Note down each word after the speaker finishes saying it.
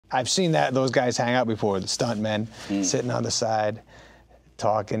I've seen those guys hang out before, the stunt men, sitting on the side,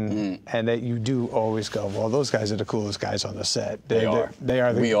 talking, and that you do always go, well, those guys are the coolest guys on the set. They are.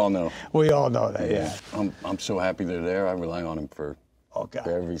 We all know. We all know that, yeah. I'm so happy they're there. I rely on them for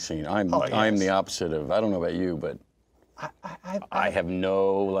every scene. I'm yes. the opposite of, I don't know about you, but I have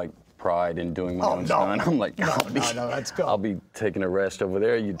no, like, pride in doing my own stunt. I'm like, no, let's go. I'll be taking a rest over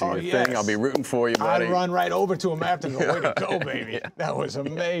there. You do your yes. thing. I'll be rooting for you, buddy. I'd run right over to him after and go, way to go, baby. That was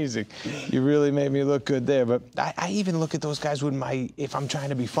amazing. You really made me look good there. But I even look at those guys with if I'm trying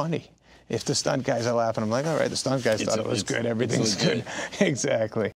to be funny. If the stunt guys are laughing, I'm like, all right, the stunt guys thought it was good. Everything's good. Exactly.